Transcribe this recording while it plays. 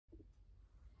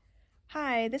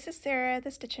Hi, this is Sarah, the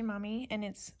Stitchin Mommy, and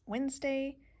it's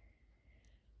Wednesday,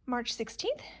 March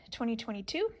 16th,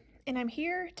 2022, and I'm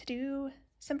here to do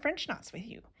some French knots with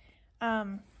you.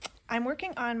 I'm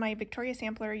working on my Victoria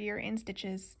Sampler Year in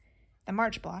Stitches, the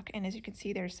March block, and as you can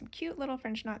see, there's some cute little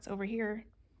French knots over here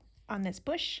on this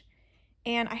bush,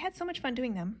 and I had so much fun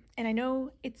doing them, and I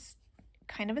know it's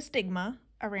kind of a stigma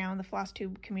around the floss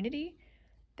tube community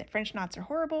that French knots are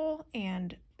horrible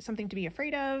and something to be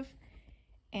afraid of,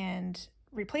 and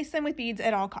replace them with beads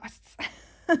at all costs.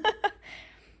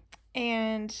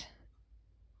 And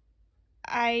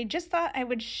I just thought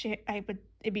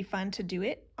it'd be fun to do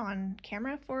it on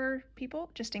camera for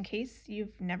people, just in case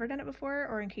you've never done it before,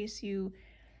 or in case you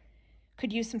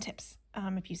could use some tips.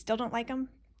 If you still don't like them,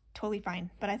 totally fine.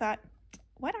 But I thought,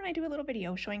 why don't I do a little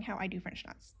video showing how I do French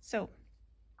knots? So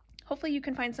hopefully you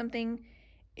can find something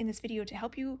in this video to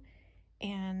help you,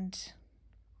 and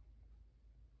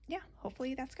yeah,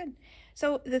 hopefully that's good.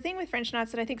 So the thing with French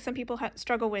knots that I think some people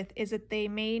struggle with is that they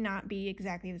may not be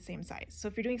exactly the same size. So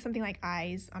if you're doing something like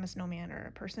eyes on a snowman or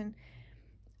a person,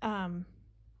 I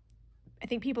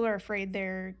think people are afraid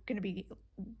they're going to be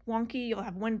wonky. You'll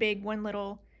have one big, one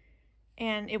little,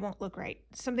 and it won't look right.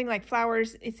 Something like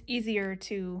flowers, it's easier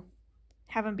to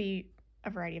have them be a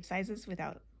variety of sizes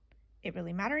without it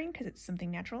really mattering because it's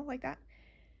something natural like that.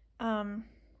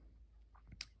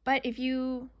 But if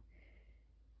you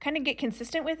kind of get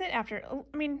consistent with it after,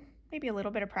 maybe a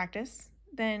little bit of practice,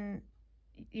 then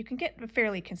you can get a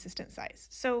fairly consistent size.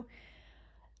 So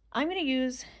I'm going to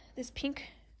use this pink.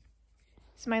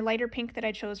 It's my lighter pink that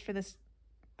I chose for this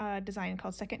design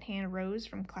called Secondhand Rose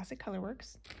from Classic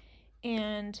Colorworks.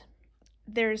 And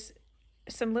there's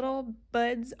some little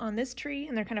buds on this tree,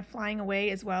 and they're kind of flying away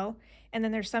as well. And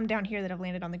then there's some down here that have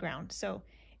landed on the ground. So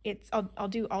I'll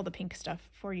do all the pink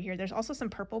stuff for you here. There's also some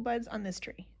purple buds on this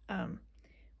tree.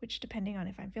 Which, depending on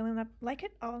if I'm feeling like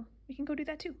it, we can go do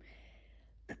that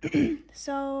too.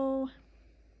 So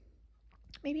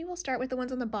maybe we'll start with the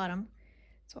ones on the bottom.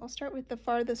 So I'll start with the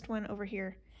farthest one over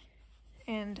here.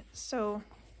 And so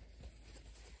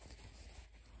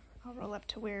I'll roll up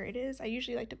to where it is. I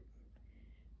usually like to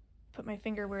put my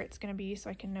finger where it's going to be so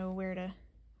I can know where to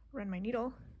run my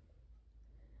needle.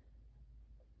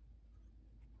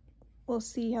 We'll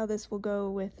see how this will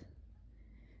go with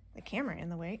the camera in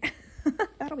the way.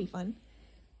 That'll be fun.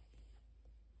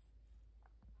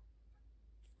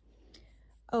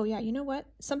 Oh yeah, you know what?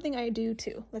 Something I do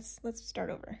too. Let's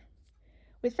start over.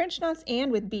 With French knots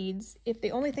and with beads, if the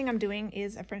only thing I'm doing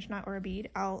is a French knot or a bead,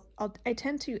 I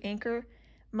tend to anchor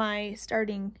my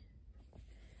starting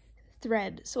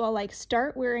thread. So I'll like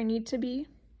start where I need to be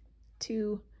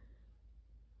to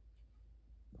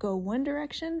go one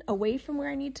direction away from where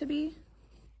I need to be.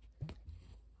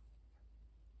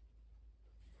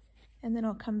 And then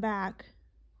I'll come back,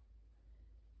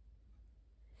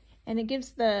 and it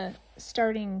gives the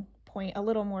starting point a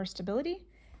little more stability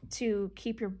to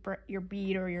keep your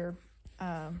bead or your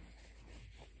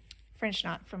French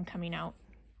knot from coming out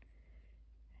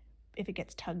if it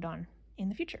gets tugged on in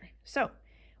the future. So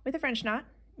with a French knot,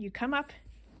 you come up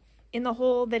in the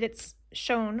hole that it's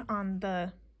shown on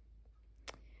the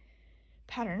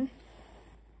pattern,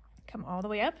 come all the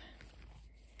way up.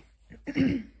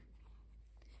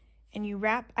 And you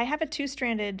wrap, I have a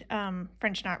two-stranded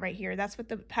French knot right here. That's what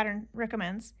the pattern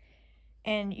recommends.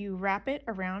 And you wrap it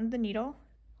around the needle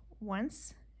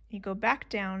once. You go back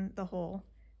down the hole,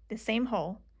 the same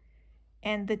hole.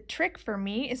 And the trick for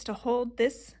me is to hold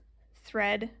this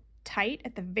thread tight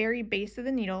at the very base of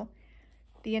the needle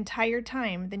the entire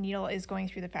time the needle is going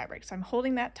through the fabric. So I'm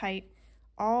holding that tight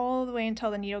all the way until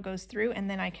the needle goes through, and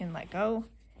then I can let go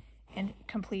and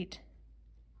complete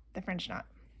the French knot.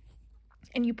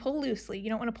 And you pull loosely. You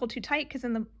don't want to pull too tight because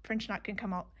then the French knot can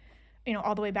come out,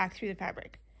 all the way back through the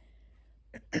fabric.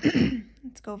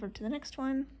 Let's go over to the next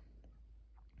one.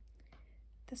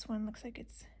 This one looks like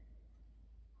it's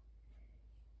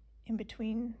in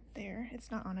between there. It's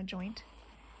not on a joint.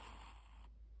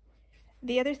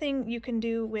 The other thing you can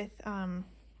do with,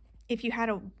 if you had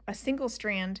a single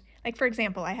strand, like for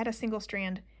example, I had a single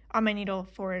strand on my needle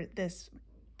for this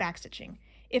backstitching.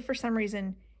 If for some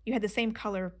reason you had the same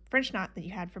color French knot that you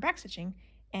had for backstitching,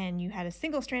 and you had a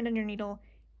single strand on your needle,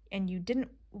 and you didn't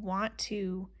want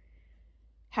to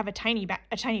have a tiny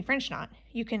French knot,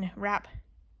 you can wrap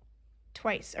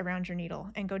twice around your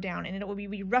needle and go down, and it will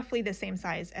be roughly the same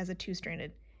size as a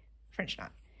two-stranded French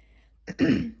knot.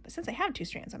 But since I have two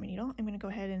strands on my needle, I'm going to go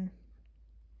ahead and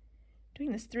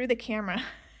doing this through the camera.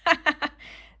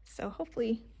 So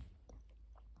hopefully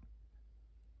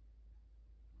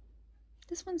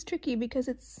this one's tricky because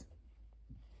it's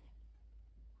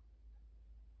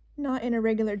not in a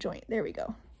regular joint. There we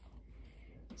go.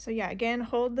 So yeah, again,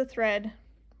 hold the thread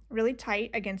really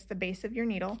tight against the base of your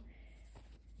needle.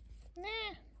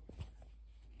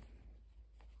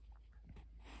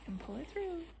 And pull it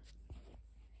through.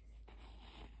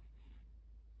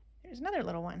 There's another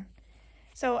little one.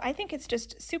 So I think it's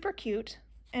just super cute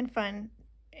and fun.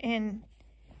 And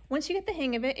once you get the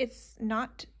hang of it, it's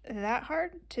not that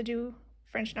hard to do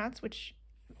French knots, which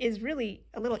is really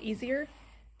a little easier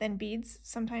than beads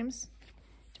sometimes,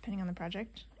 depending on the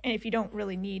project. And if you don't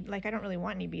really need, like, I don't really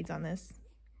want any beads on this.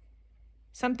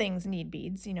 Some things need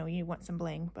beads, you know, you want some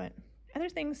bling, but other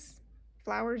things,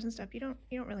 flowers and stuff, you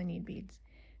don't really need beads.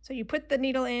 So you put the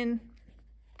needle in,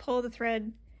 pull the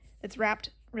thread that's wrapped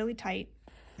really tight,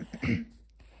 and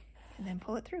then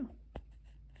pull it through.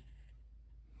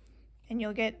 And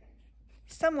you'll get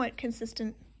somewhat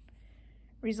consistent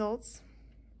results.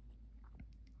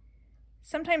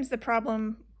 Sometimes the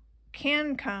problem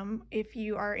can come if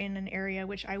you are in an area,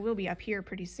 which I will be up here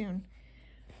pretty soon,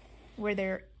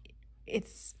 where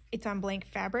it's on blank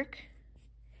fabric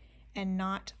and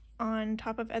not on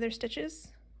top of other stitches.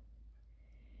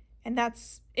 And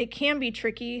it can be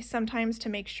tricky sometimes to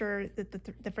make sure that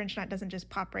the French knot doesn't just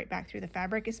pop right back through the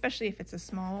fabric, especially if it's a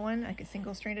small one, like a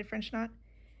single-stranded French knot.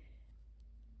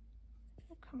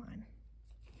 Oh, come on.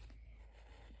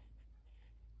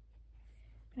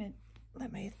 I'm gonna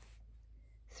let my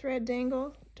thread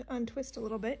dangle to untwist a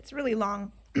little bit. It's really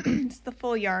long. It's the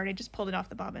full yard. I just pulled it off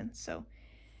the bobbin. So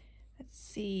let's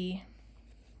see.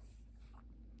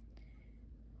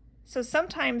 So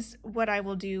sometimes what I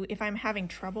will do if I'm having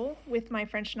trouble with my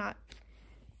French knot,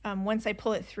 once I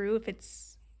pull it through, if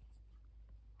it's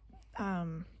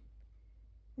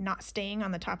not staying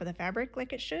on the top of the fabric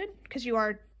like it should, because you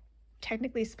are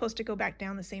technically supposed to go back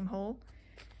down the same hole.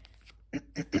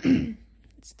 This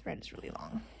thread is really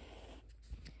long.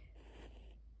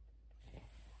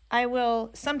 I will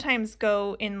sometimes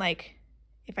go in, like,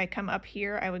 if I come up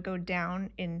here, I would go down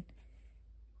in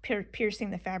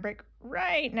piercing the fabric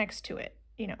right next to it,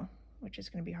 you know, which is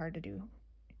going to be hard to do.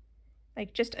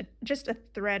 Like just a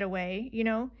thread away, you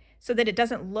know, so that it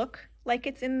doesn't look like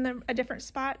it's in a different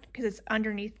spot because it's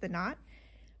underneath the knot.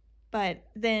 But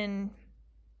then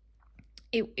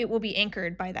it will be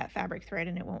anchored by that fabric thread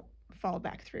and it won't fall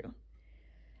back through.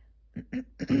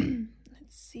 Let's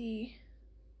see.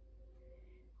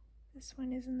 This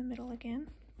one is in the middle again.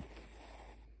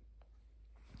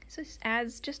 So this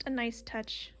adds just a nice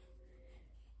touch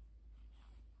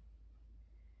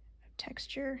of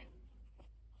texture.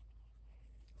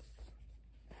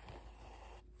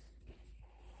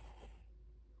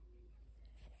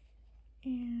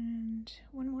 And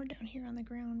one more down here on the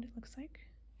ground, it looks like.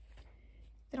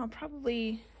 Then I'll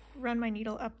probably run my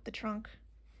needle up the trunk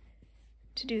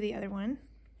to do the other one,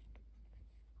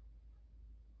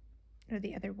 or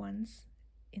the other ones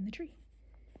in the tree.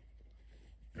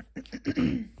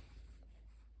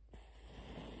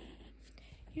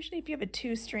 Usually if you have a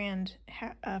 2-strand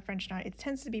French knot, it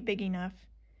tends to be big enough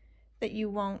that it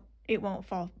won't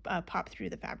pop through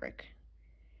the fabric.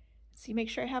 So you make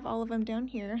sure I have all of them down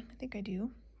here. I think I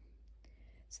do.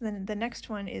 So then the next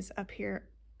one is up here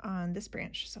on this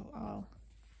branch. So I'll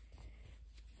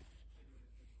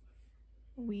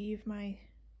weave my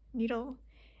needle,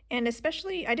 and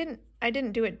especially I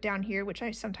didn't do it down here, which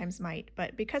I sometimes might,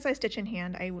 but because I stitch in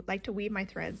hand, I would like to weave my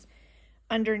threads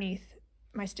underneath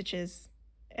my stitches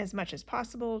as much as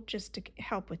possible, just to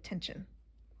help with tension,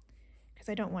 because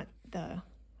I don't want the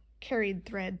carried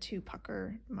thread to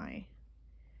pucker my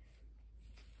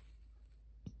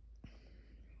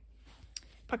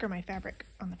fabric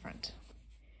on the front.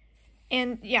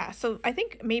 And yeah, so I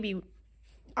think maybe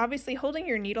obviously holding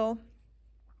your needle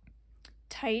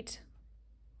tight,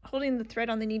 holding the thread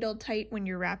on the needle tight when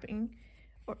you're wrapping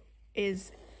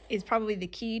is probably the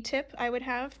key tip I would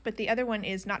have, but the other one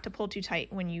is not to pull too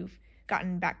tight when you've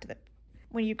gotten back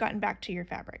to your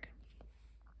fabric.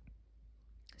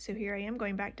 So here I am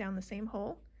going back down the same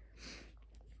hole.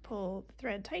 Pull the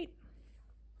thread tight.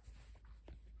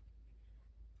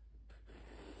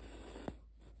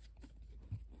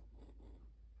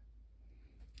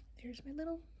 There's my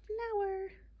little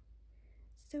flower.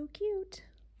 So cute.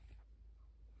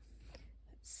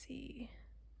 Let's see.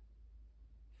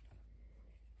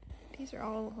 These are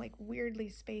all like weirdly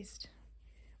spaced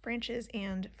branches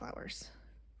and flowers.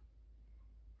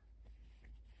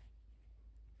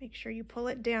 Make sure you pull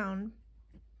it down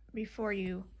before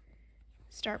you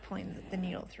start pulling the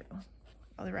needle through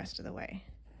all the rest of the way.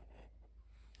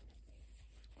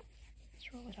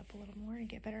 Let's roll it up a little more and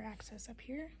get better access up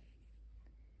here.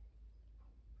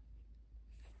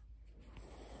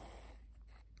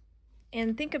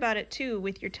 And think about it too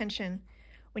with your tension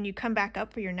when you come back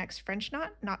up for your next French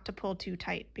knot, not to pull too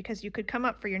tight, because you could come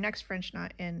up for your next French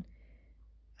knot and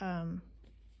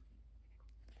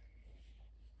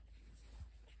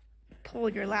pull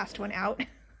your last one out.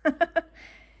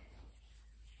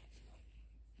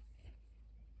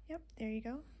 Yep, there you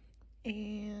go.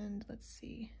 And let's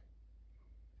see.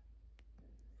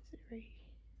 Is it right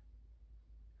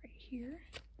here?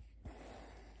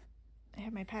 I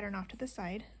have my pattern off to the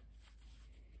side.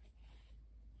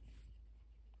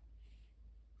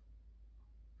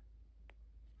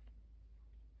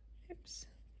 Oops.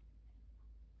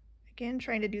 Again,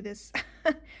 trying to do this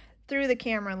through the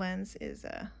camera lens is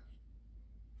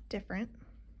different.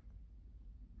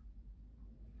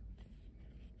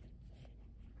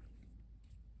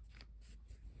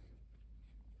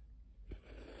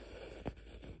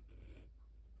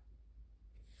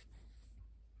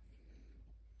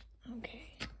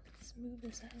 Okay, let's move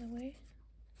this out of the way.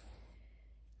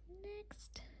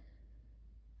 Next,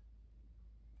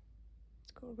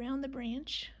 let's go around the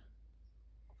branch.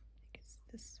 I think it's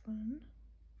this one.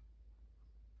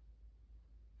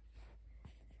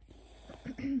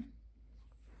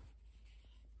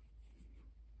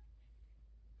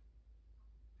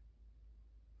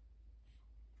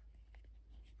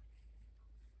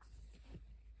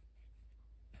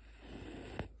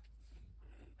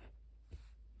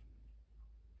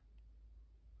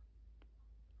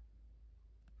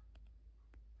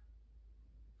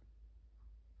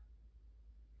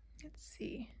 Let's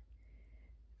see.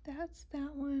 That's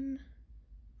that one.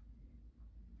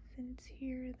 Then it's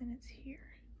here, then it's here.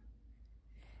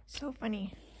 So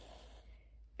funny.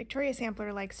 Victoria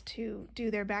Sampler likes to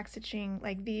do their backstitching,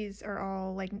 like these are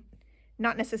all like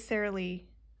not necessarily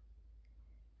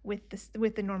with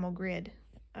the normal grid.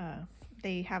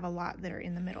 They have a lot that are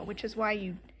in the middle, which is why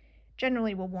you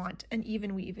generally will want an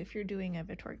even weave if you're doing a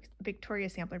Victoria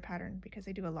Sampler pattern, because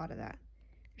they do a lot of that.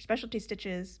 They're specialty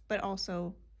stitches, but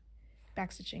also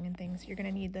backstitching and things. You're going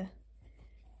to need the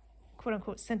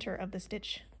quote-unquote center of the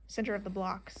stitch, center of the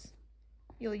blocks.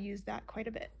 You'll use that quite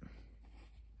a bit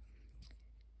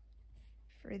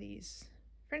for these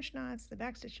French knots, the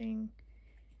backstitching.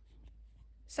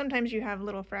 Sometimes you have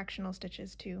little fractional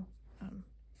stitches too,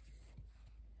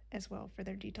 as well for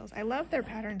their details. I love their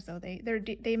patterns though.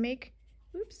 They make,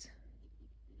 oops,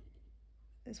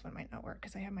 this one might not work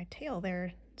because I have my tail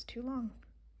there. It's too long.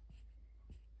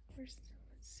 Let's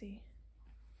see.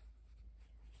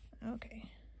 Okay.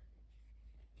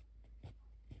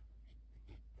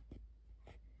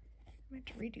 I might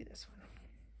have to redo this one.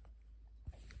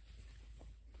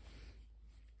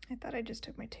 I thought I just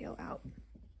took my tail out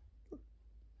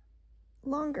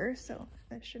longer, so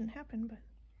that shouldn't happen, but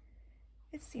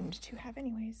it seemed to have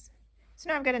anyways. So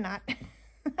now I've got a knot,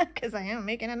 because I am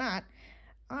making a knot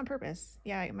on purpose.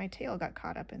 Yeah, my tail got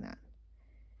caught up in that.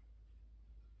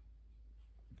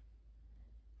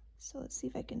 So let's see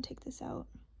if I can take this out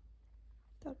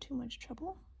without too much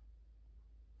trouble.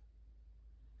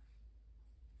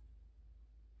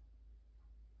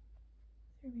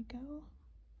 There we go.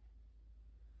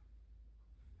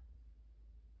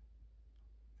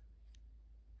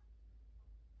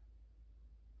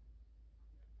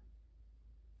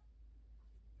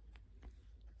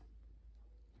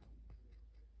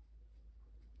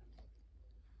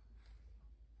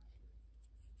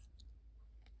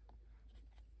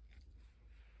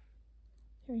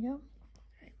 Here we go. All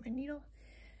right, my needle,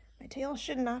 my tail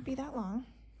should not be that long.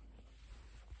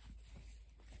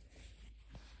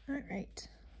 All right,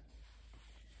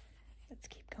 let's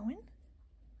keep going.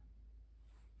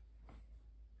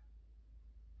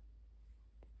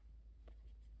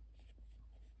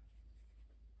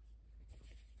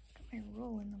 Got my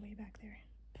roll in the way back there.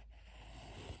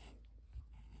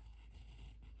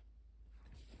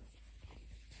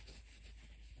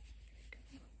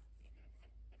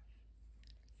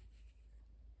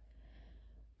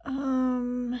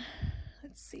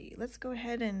 Let's see, let's go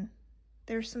ahead and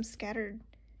there's some scattered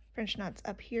French knots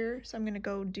up here, so I'm going to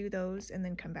go do those and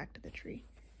then come back to the tree.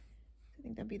 I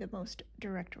think that'd be the most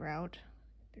direct route.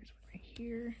 There's one right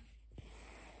here,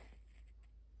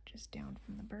 just down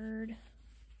from the bird.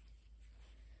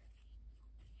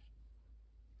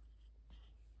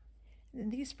 And then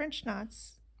these French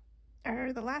knots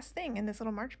are the last thing in this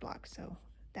little March block, so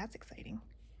that's exciting.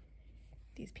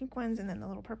 These pink ones and then the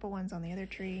little purple ones on the other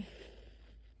tree.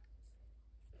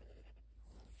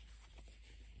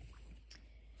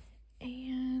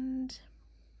 And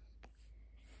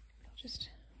I'll just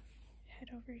head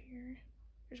over here.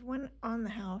 There's one on the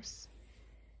house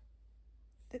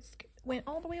that's went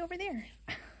all the way over there.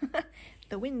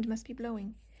 The wind must be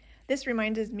blowing. This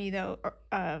reminds me though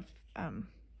of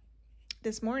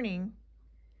this morning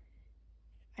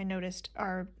I noticed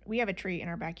we have a tree in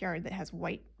our backyard that has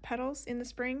white petals in the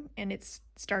spring, and it's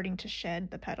starting to shed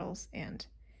the petals, and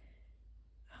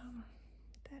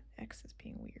that X is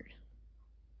being weird.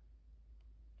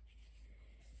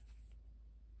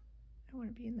 I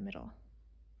want to be in the middle.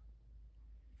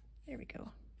 There we go.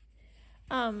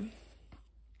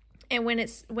 And when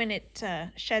it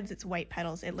sheds its white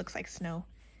petals, it looks like snow,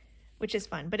 which is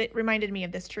fun. But it reminded me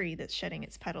of this tree that's shedding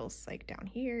its petals like down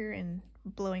here and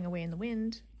blowing away in the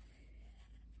wind.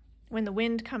 When the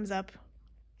wind comes up,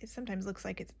 it sometimes looks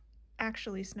like it's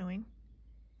actually snowing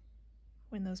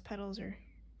when those petals are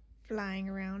flying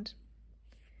around.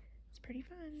 It's pretty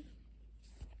fun.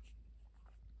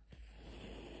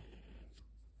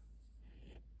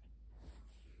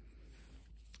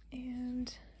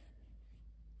 And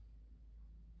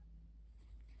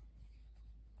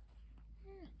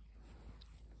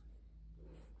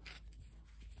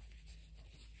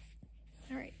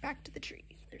all right, back to the tree.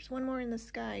 There's one more in the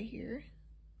sky here.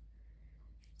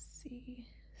 Let's see,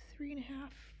 3.5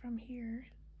 from here.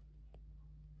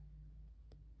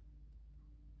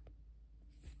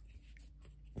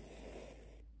 It's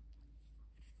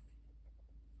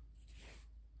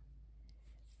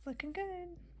looking good.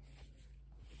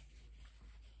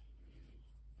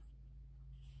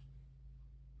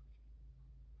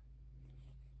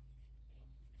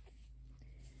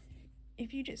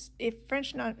 If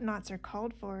French knots are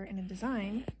called for in a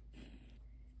design,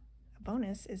 a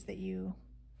bonus is that you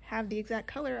have the exact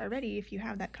color already if you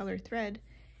have that color thread,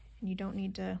 and you don't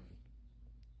need to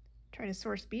try to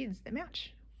source beads that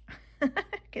match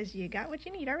because you got what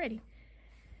you need already.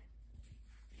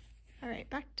 All right,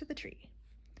 back to the tree.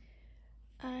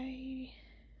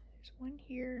 There's one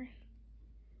here,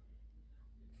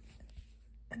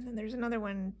 and then there's another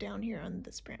one down here on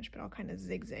this branch, but I'll kind of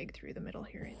zigzag through the middle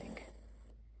here, I think.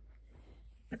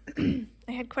 I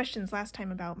had questions last time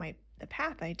about the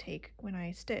path I take when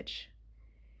I stitch,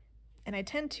 and I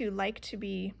tend to like to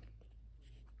be,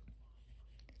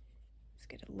 let's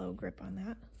get a low grip on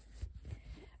that.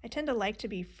 I tend to like to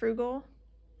be frugal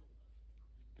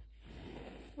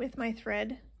with my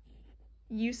thread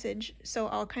usage, so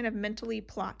I'll kind of mentally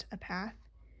plot a path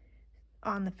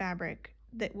on the fabric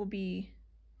that will be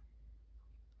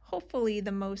hopefully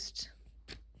the most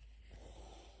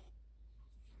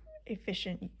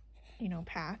efficient,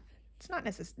 path. It's not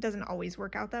doesn't always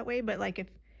work out that way, but like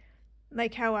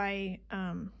how I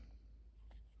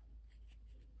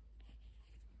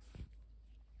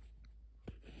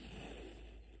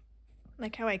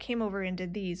came over and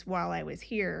did these while I was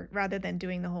here rather than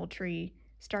doing the whole tree,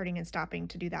 starting and stopping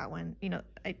to do that one.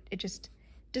 It just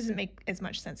doesn't make as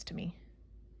much sense to me.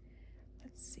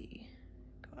 Let's see,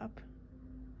 go up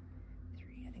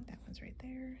 3, I think that one's right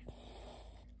there.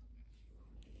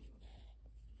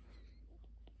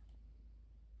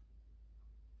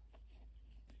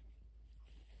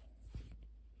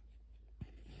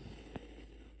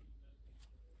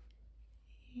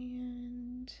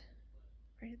 And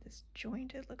right at this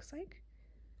joint, it looks like.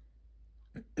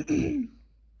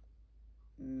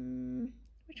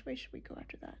 Which way should we go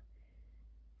after that?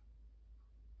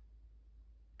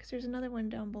 Because there's another one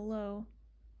down below.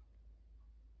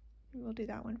 We'll do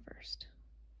that one first.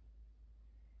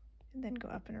 And then go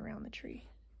up and around the tree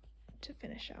to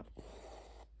finish out.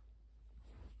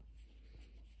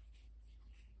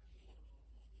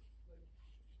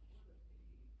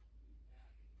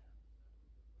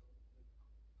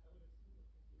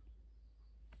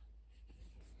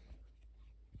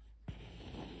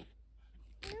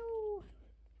 No.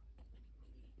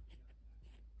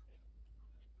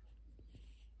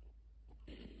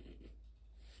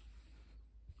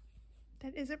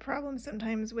 That is a problem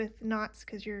sometimes with knots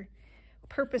because you're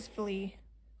purposefully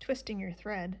twisting your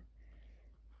thread.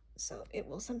 So it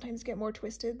will sometimes get more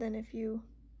twisted than if you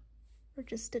were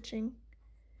just stitching.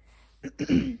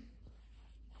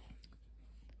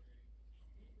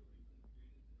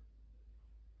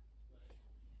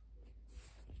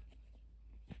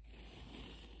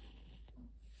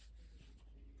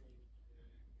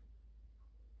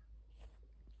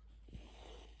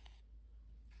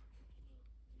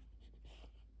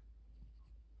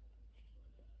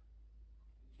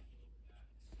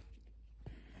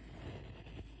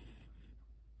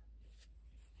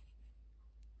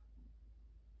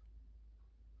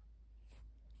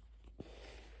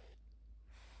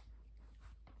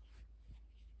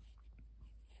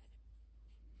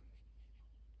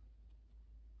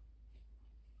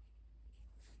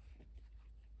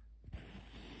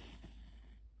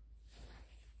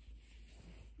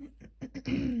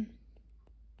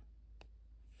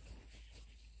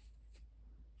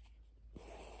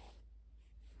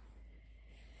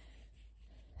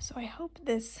 So I hope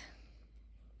this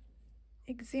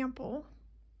example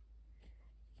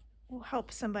will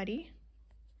help somebody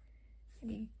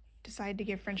maybe decide to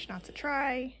give French knots a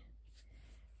try,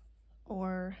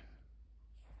 or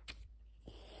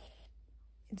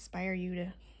inspire you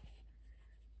to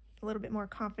a little bit more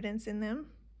confidence in them.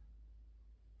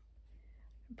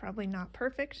 I'm probably not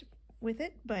perfect with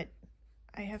it, but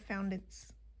I have found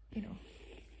it's, you know,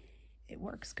 it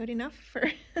works good enough for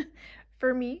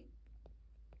for me,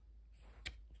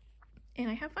 and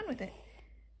I have fun with it.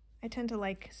 I tend to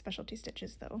like specialty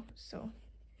stitches though, so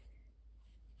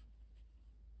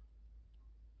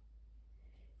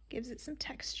gives it some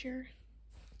texture.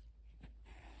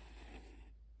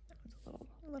 That one's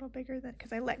a little bigger than,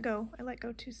 because I let go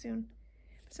too soon.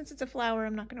 But since it's a flower,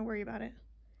 I'm not going to worry about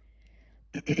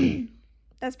it.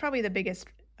 That's probably the biggest.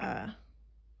 I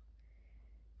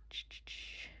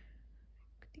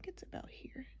think it's about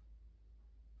here.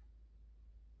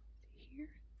 Here.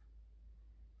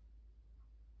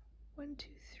 1, 2,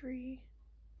 3.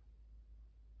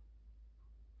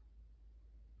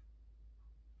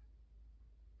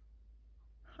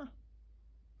 Huh.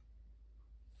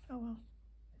 Oh well.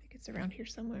 I think it's around here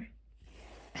somewhere.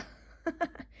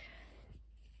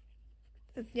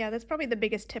 Yeah, that's probably the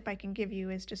biggest tip I can give you,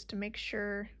 is just to make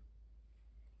sure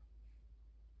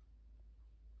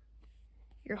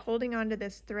you're holding onto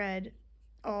this thread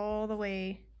all the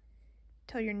way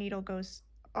till your needle goes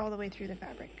all the way through the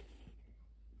fabric.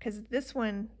 Because this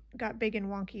one got big and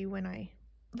wonky when I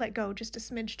let go just a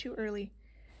smidge too early.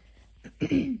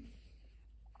 Down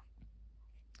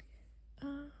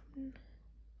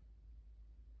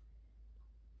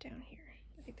here.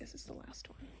 I think this is the last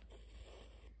one.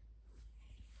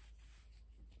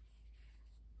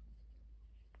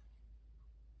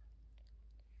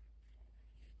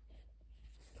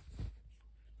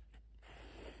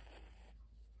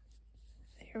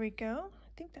 There we go.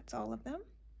 I think that's all of them.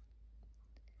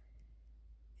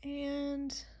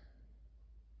 And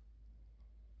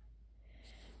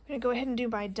I'm going to go ahead and do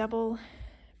my double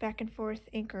back and forth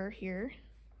anchor here.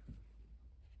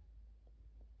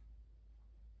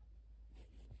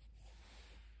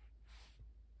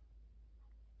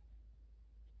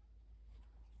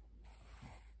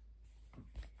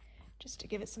 Just to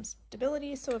give it some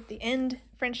stability, so if the end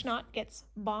French knot gets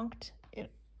bonked, it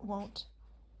won't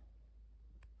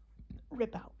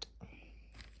rip out.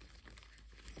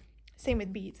 Same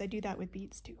with beads. I do that with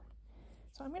beads too.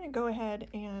 So I'm going to go ahead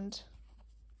and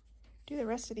do the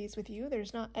rest of these with you.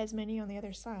 There's not as many on the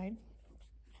other side.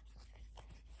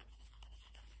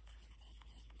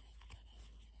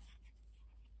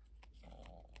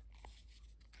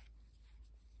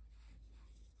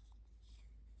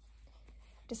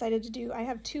 Decided to do, I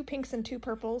have 2 pinks and 2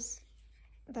 purples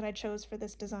that I chose for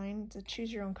this design. It's a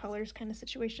choose your own colors kind of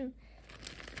situation.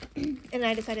 And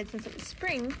I decided, since it was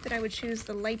spring, that I would choose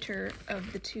the lighter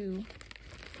of the 2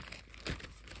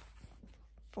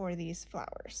 for these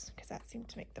flowers, because that seemed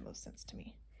to make the most sense to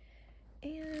me.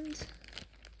 And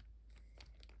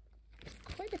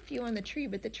quite a few on the tree,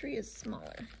 but the tree is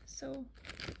smaller, so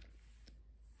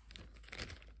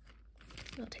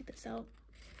I'll take this out.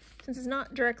 Since it's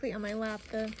not directly on my lap,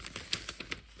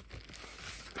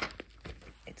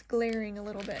 it's glaring a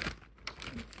little bit.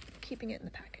 I'm keeping it in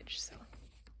the package, so.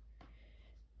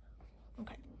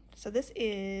 Okay, so this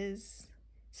is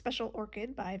Special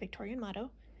Orchid by Victoria and Motto.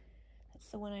 That's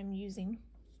the one I'm using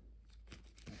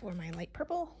for my light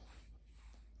purple.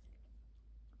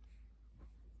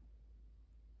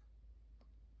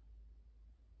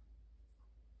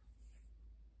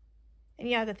 And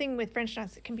yeah, the thing with French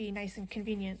knots that can be nice and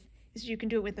convenient is you can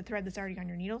do it with the thread that's already on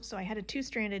your needle. So I had a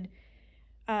 2-stranded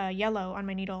yellow on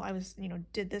my needle. I was,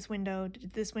 did this window,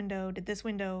 did this window, did this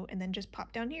window, and then just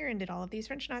popped down here and did all of these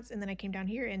French knots. And then I came down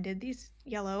here and did these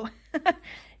yellow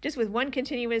just with one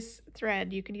continuous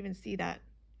thread. You can even see that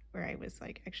where I was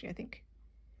like, actually, I think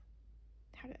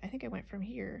I went from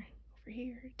here, over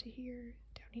here to here,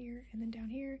 down here, and then down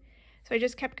here. So I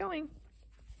just kept going.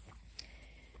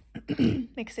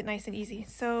 Makes it nice and easy.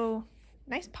 So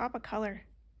nice pop of color.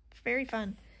 Very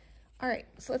fun. All right,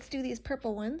 so let's do these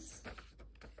purple ones.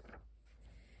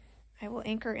 I will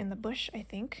anchor in the bush, I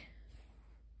think.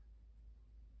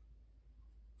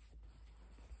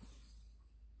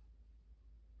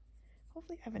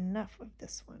 Hopefully I have enough of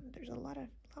this one. There's a lot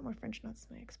more French knots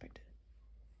than I expected.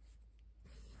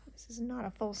 This is not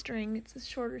a full string, it's a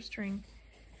shorter string.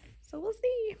 So we'll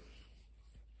see.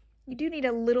 You do need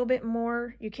a little bit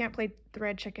more. You can't play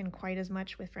thread chicken quite as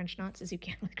much with French knots as you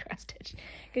can with cross stitch,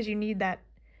 because you need that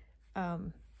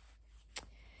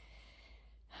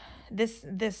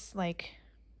this like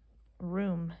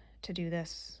room to do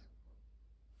this.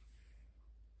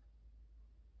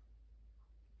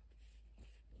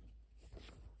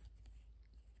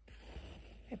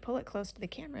 I pull it close to the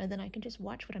camera, then I can just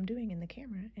watch what I'm doing in the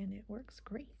camera, and it works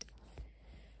great.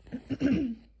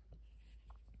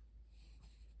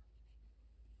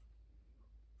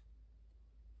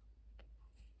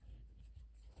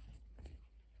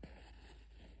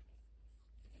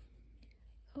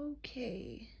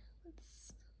 Okay,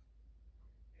 there's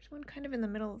one kind of in the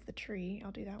middle of the tree.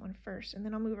 I'll do that one first, and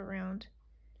then I'll move around.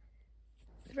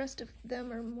 The rest of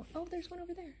them are more, oh, there's one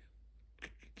over there.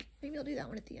 Maybe I'll do that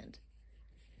one at the end.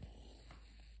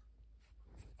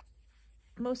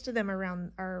 Most of them are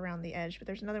around the edge, but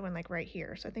there's another one like right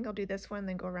here. So I think I'll do this one,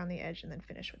 then go around the edge, and then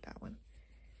finish with that one.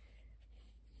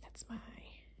 That's my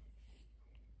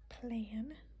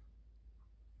plan.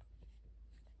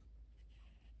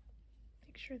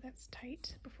 Make sure that's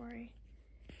tight before I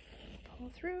pull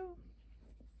through.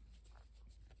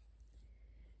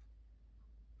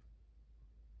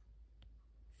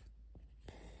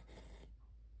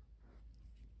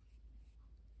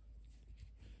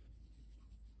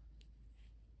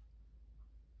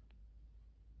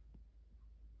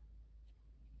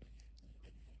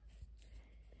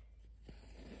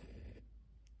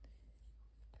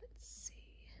 Let's see.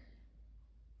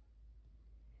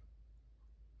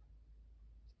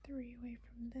 3 away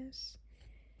from this.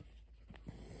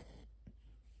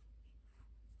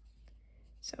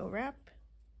 So wrap,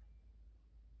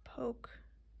 poke,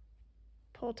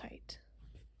 pull tight,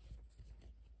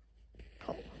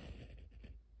 pull.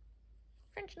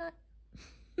 French knot.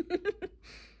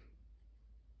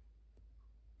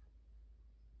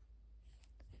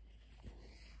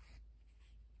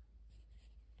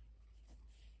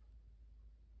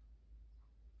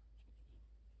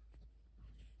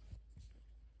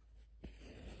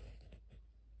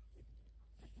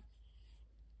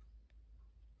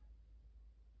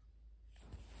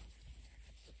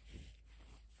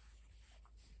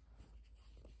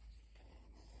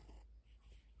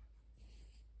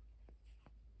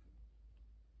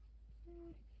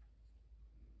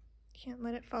 Can't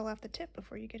let it fall off the tip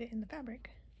before you get it in the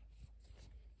fabric.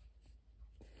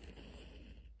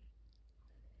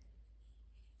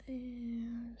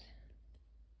 And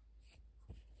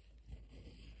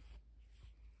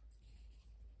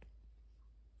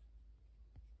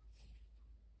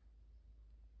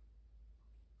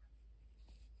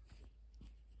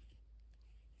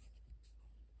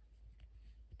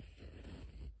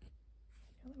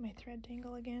let my thread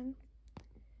dangle again.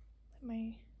 Let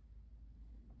my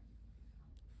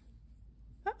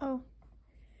Uh-oh.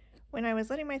 When I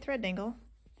was letting my thread dangle,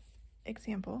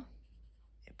 example,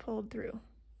 it pulled through.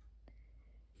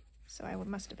 So I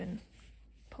must have been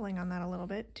pulling on that a little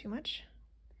bit too much.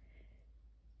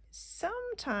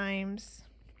 Sometimes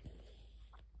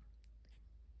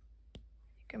you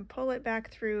can pull it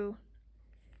back through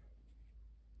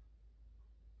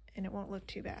and it won't look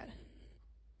too bad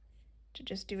to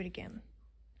just do it again.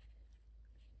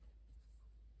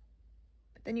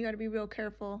 But then you got to be real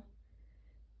careful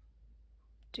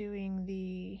doing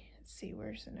the, let's see,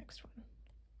 where's the next one?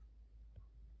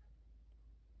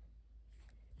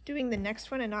 Doing the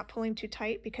next one and not pulling too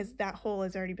tight because that hole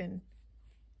has already been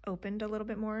opened a little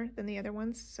bit more than the other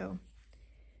ones. So,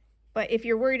 but if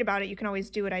you're worried about it, you can always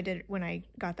do what I did when I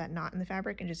got that knot in the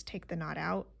fabric and just take the knot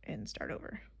out and start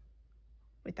over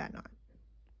with that knot.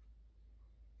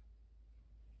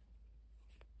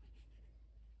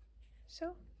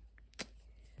 So,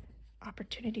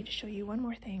 opportunity to show you one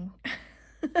more thing.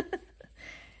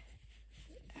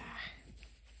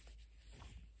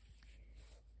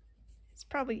 It's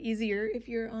probably easier if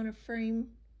you're on a frame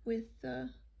with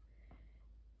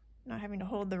not having to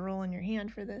hold the roll in your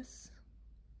hand for this.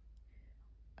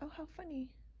 Oh, how funny.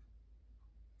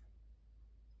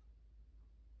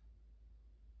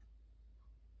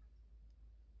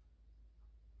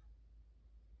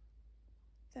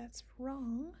 That's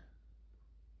wrong.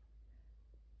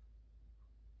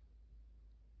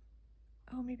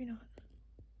 Oh, maybe not.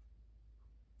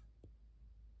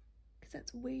 Because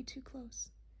that's way too close.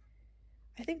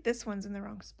 I think this one's in the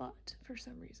wrong spot for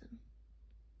some reason.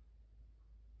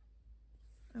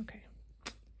 Okay.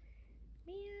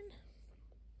 Man.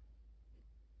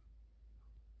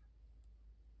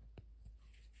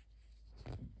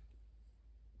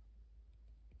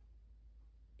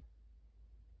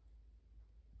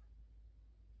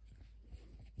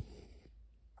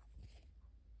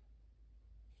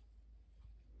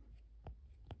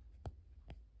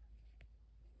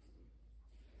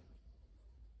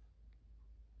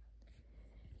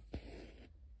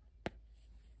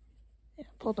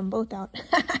 Pulled them both out.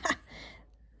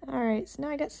 All right, so now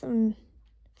I got some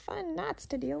fun knots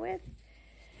to deal with.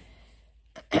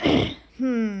 Okay,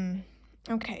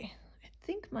 I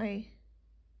think my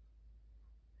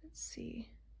let's see.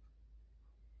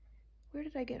 Where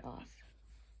did I get off?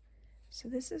 So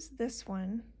this is this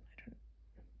one.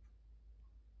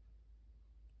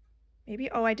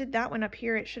 Maybe, oh, I did that one up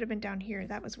here. It should have been down here.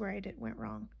 That was where I went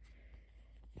wrong.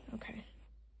 Okay.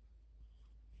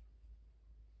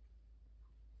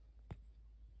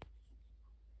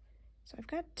 So I've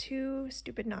got 2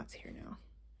 stupid knots here now.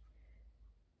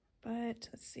 But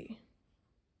let's see.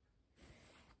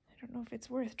 I don't know if it's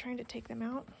worth trying to take them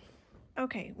out.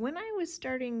 Okay, when I was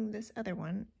starting this other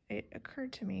one, it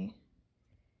occurred to me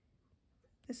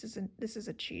this is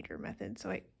a cheater method,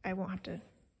 so I won't have to.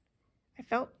 I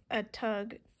felt a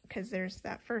tug because there's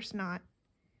that first knot.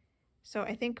 So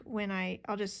I think when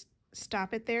I'll just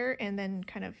stop it there and then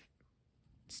kind of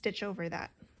stitch over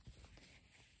that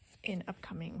in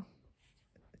upcoming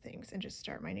things and just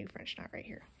start my new French knot right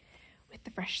here with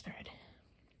the fresh thread.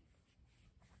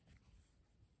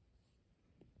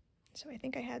 So I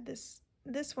think I had this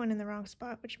one in the wrong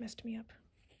spot, which messed me up.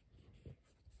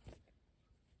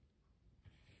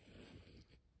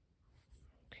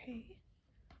 Okay.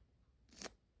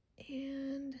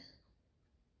 And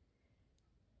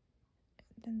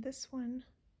then this one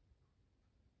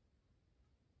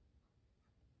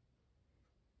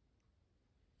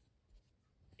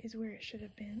is where it should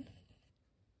have been.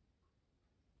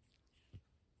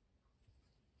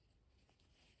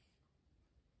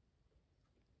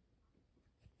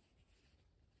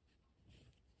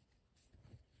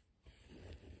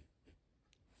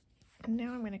 And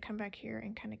now I'm going to come back here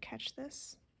and kind of catch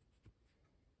this,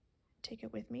 take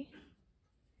it with me.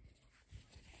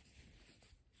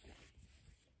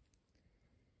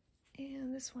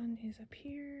 And this one is up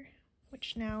here,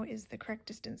 which now is the correct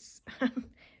distance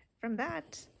from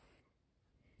that.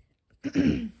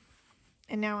 And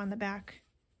now on the back,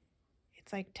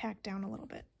 it's like tacked down a little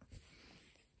bit.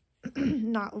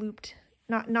 Not looped,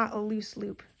 not a loose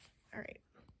loop. All right,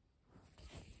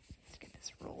 let's get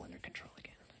this roll under control again.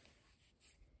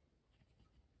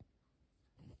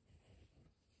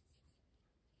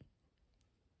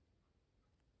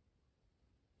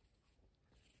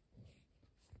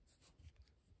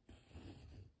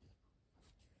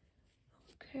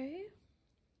 Okay.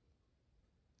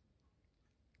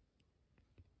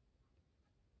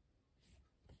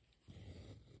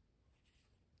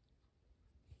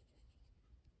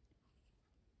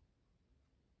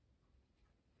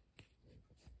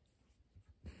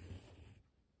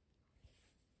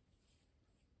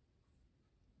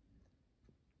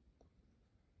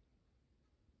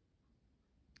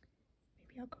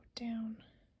 Maybe I'll go down.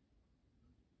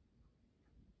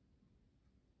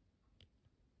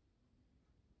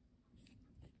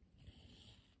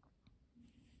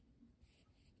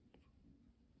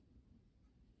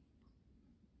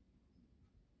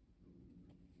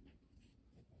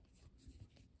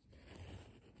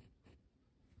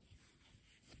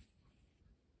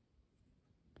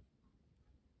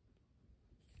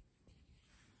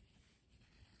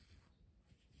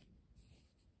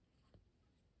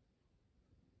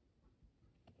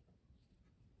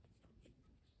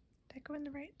 Did I go in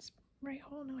the right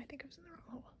hole? No, I think I was in the wrong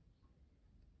hole.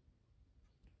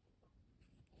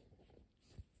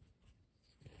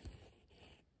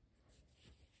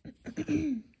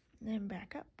 Then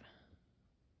back up.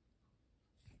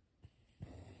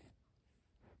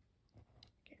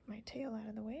 Get my tail out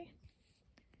of the way.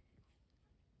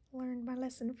 Learned my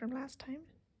lesson from last time.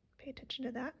 Pay attention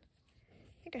to that.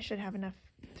 I think I should have enough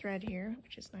thread here,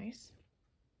 which is nice.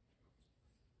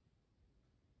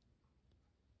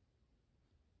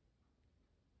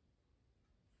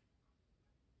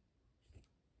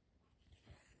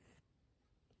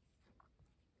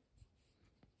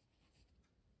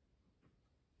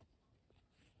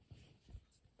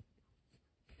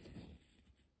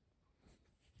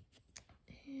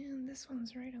 And this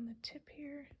one's right on the tip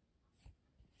here.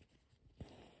 I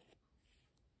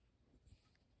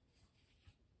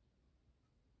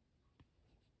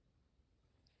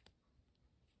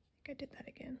think I did that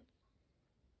again.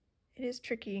 It is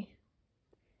tricky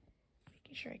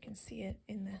making sure I can see it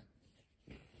when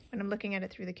I'm looking at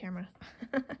it through the camera.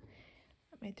 Let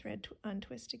my thread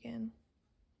untwist again.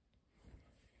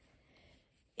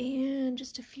 And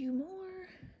just a few more.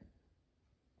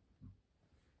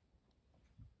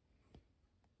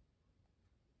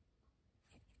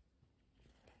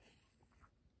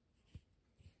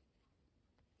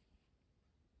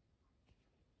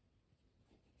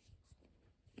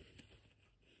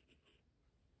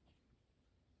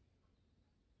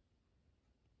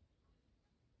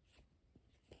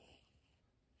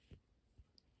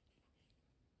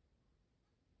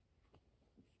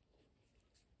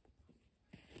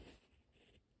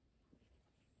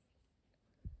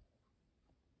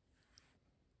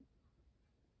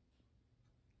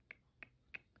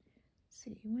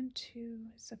 see, 1, 2,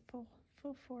 it's a full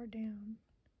 4 down,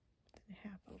 and a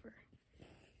half over.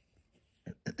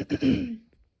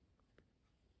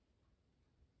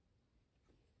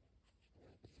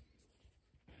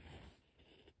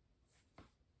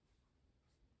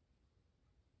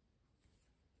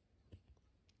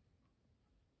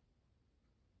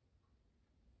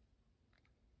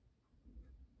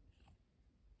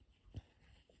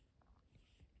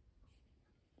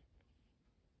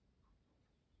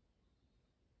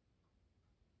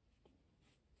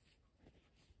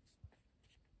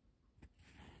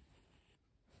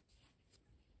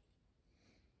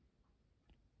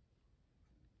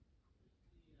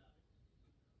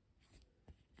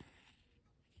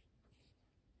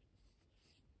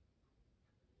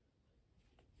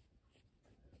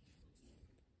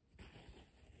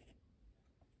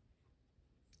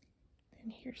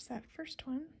 And here's that first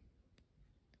one.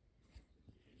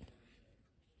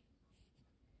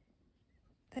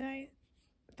 That I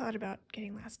thought about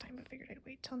getting last time, but figured I'd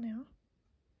wait till now.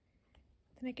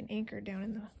 Then I can anchor down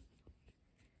in the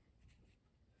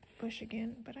bush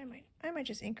again, but I might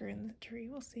just anchor in the tree.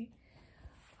 We'll see.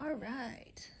 All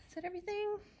right, is that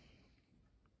everything?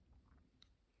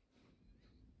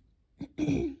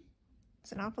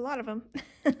 It's an awful lot of them.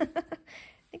 I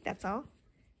think that's all.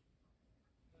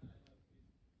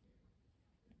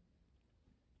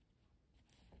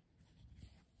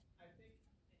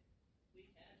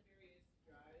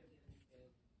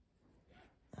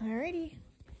 Alrighty.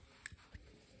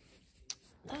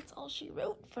 That's all she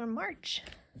wrote for March.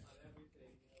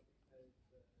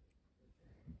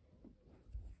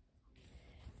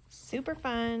 Super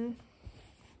fun.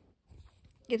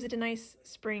 Gives it a nice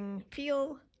spring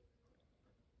feel.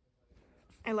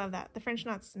 I love that. The French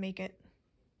knots make it.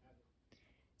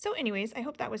 So anyways, I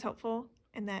hope that was helpful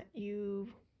and that you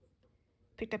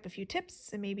picked up a few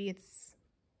tips, and maybe it's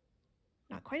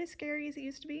not quite as scary as it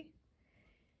used to be.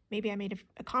 Maybe I made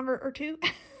a convert or two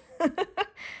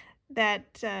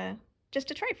that just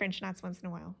to try French knots once in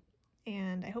a while.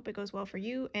 And I hope it goes well for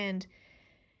you. And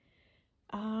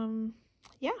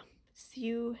yeah, see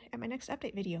you at my next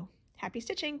update video. Happy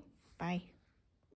stitching. Bye.